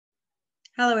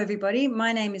Hello everybody,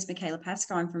 my name is Michaela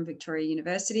Pascoe, I'm from Victoria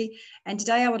University, and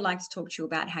today I would like to talk to you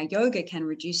about how yoga can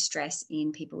reduce stress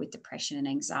in people with depression and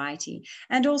anxiety,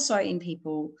 and also in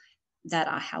people that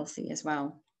are healthy as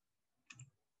well.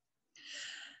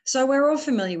 So we're all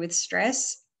familiar with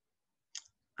stress.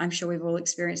 I'm sure we've all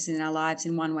experienced it in our lives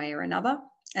in one way or another.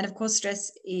 And of course,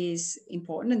 stress is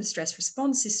important, and the stress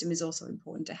response system is also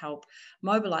important to help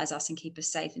mobilize us and keep us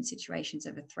safe in situations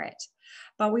of a threat.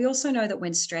 But we also know that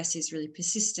when stress is really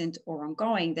persistent or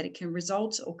ongoing, that it can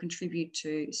result or contribute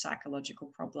to psychological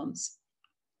problems.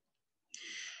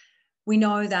 We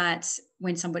know that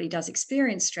when somebody does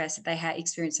experience stress, that they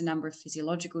experience a number of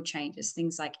physiological changes,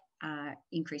 things like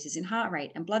increases in heart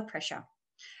rate and blood pressure,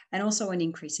 and also an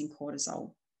increase in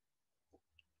cortisol.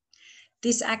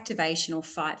 This activation or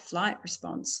fight-flight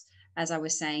response, as I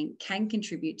was saying, can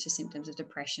contribute to symptoms of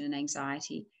depression and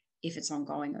anxiety if it's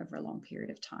ongoing over a long period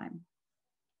of time.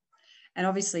 And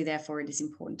obviously, therefore, it is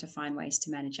important to find ways to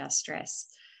manage our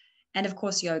stress. And of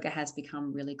course, yoga has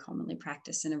become really commonly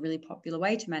practiced and a really popular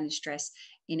way to manage stress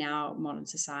in our modern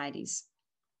societies.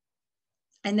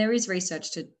 And there is research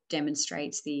to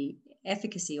demonstrate the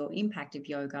efficacy or impact of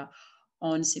yoga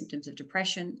on symptoms of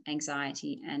depression,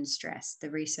 anxiety, and stress.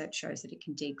 The research shows that it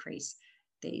can decrease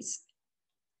these.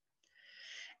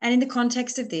 And in the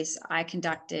context of this, I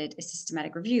conducted a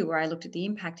systematic review where I looked at the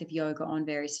impact of yoga on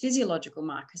various physiological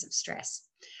markers of stress.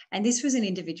 And this was in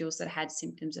individuals that had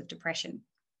symptoms of depression.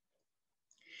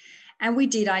 And we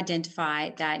did identify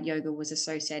that yoga was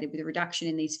associated with a reduction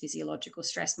in these physiological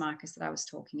stress markers that I was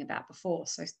talking about before.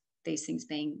 So these things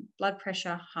being blood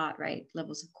pressure, heart rate,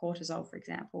 levels of cortisol, for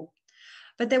example.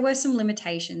 But there were some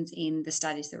limitations in the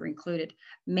studies that were included.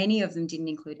 Many of them didn't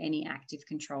include any active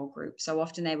control group. So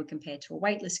often they were compared to a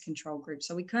waitlist control group.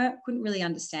 So we couldn't really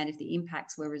understand if the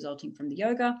impacts were resulting from the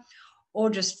yoga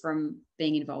or just from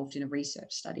being involved in a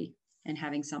research study and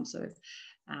having some sort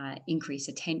of increased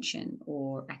attention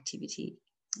or activity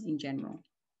in general.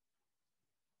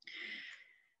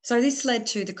 So this led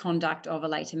to the conduct of a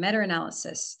later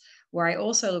meta-analysis where I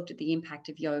also looked at the impact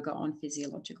of yoga on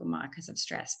physiological markers of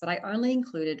stress, but I only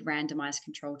included randomized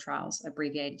control trials,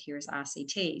 abbreviated here as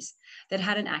RCTs, that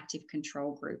had an active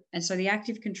control group. And so the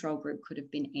active control group could have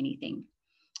been anything.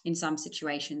 In some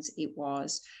situations, it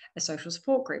was a social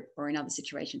support group, or in other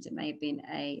situations, it may have been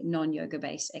a non-yoga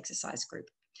based exercise group.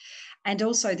 And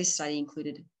also this study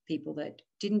included people that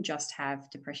didn't just have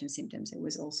depression symptoms, it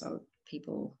was also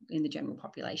people in the general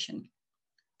population.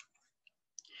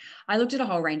 I looked at a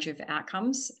whole range of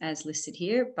outcomes as listed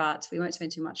here, but we won't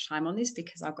spend too much time on this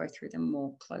because I'll go through them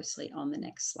more closely on the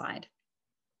next slide.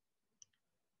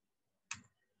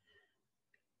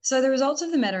 So the results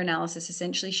of the meta-analysis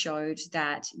essentially showed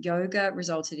that yoga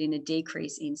resulted in a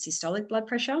decrease in systolic blood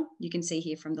pressure. You can see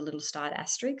here from the little starred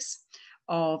asterisks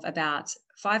of about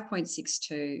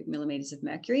 5.62 millimeters of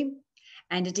mercury,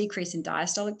 and a decrease in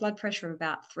diastolic blood pressure of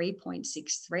about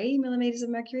 3.63 millimeters of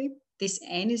mercury. This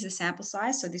N is a sample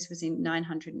size, so this was in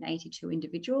 982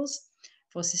 individuals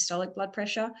for systolic blood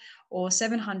pressure, or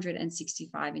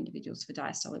 765 individuals for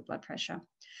diastolic blood pressure.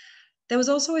 There was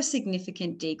also a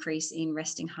significant decrease in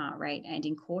resting heart rate and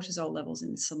in cortisol levels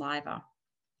in the saliva.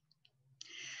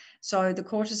 So the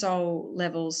cortisol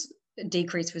levels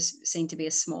decrease was seen to be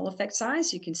a small effect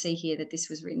size. You can see here that this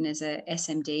was written as a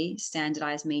SMD,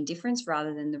 standardized mean difference,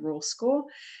 rather than the raw score.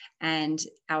 And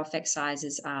our effect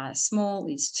sizes are small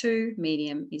is 2,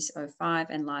 medium is 0.5,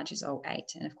 and large is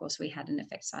 0.8. And of course, we had an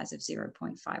effect size of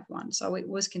 0.51. So it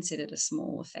was considered a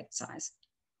small effect size.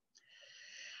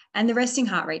 And the resting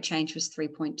heart rate change was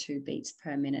 3.2 beats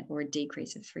per minute, or a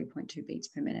decrease of 3.2 beats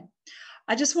per minute.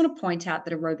 I just want to point out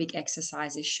that aerobic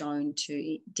exercise is shown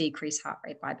to decrease heart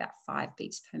rate by about 5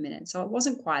 beats per minute. So it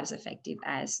wasn't quite as effective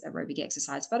as aerobic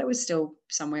exercise, but it was still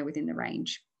somewhere within the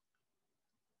range.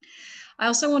 I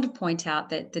also want to point out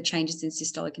that the changes in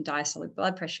systolic and diastolic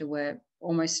blood pressure were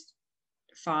almost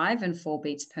 5 and 4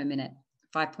 beats per minute.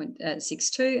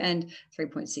 5.62 and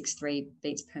 3.63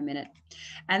 beats per minute.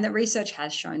 And that research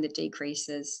has shown that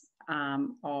decreases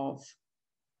not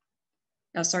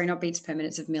beats per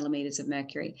minute, of millimeters of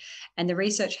mercury. And the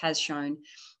research has shown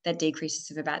that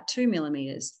decreases of about 2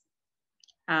 millimeters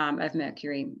of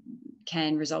mercury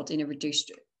can result in a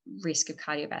reduced risk of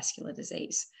cardiovascular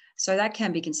disease. So that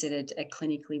can be considered a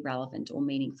clinically relevant or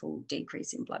meaningful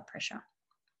decrease in blood pressure.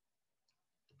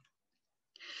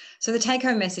 So the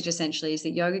take-home message essentially is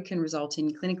that yoga can result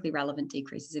in clinically relevant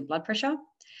decreases in blood pressure.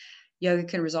 Yoga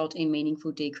can result in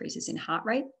meaningful decreases in heart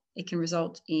rate. It can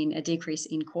result in a decrease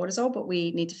in cortisol, but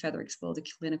we need to further explore the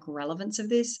clinical relevance of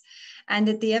this, and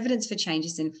that the evidence for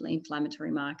changes in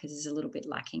inflammatory markers is a little bit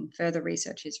lacking. Further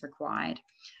research is required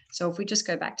So if we just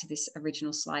go back to this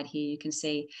original slide here, you can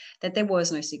see that there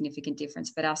was no significant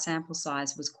difference, but our sample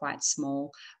size was quite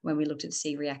small when we looked at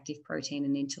C-reactive protein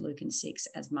and interleukin-6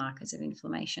 as markers of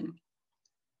inflammation.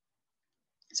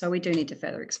 So we do need to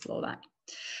further explore that.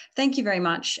 Thank you very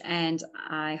much, and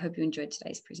I hope you enjoyed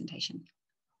today's presentation.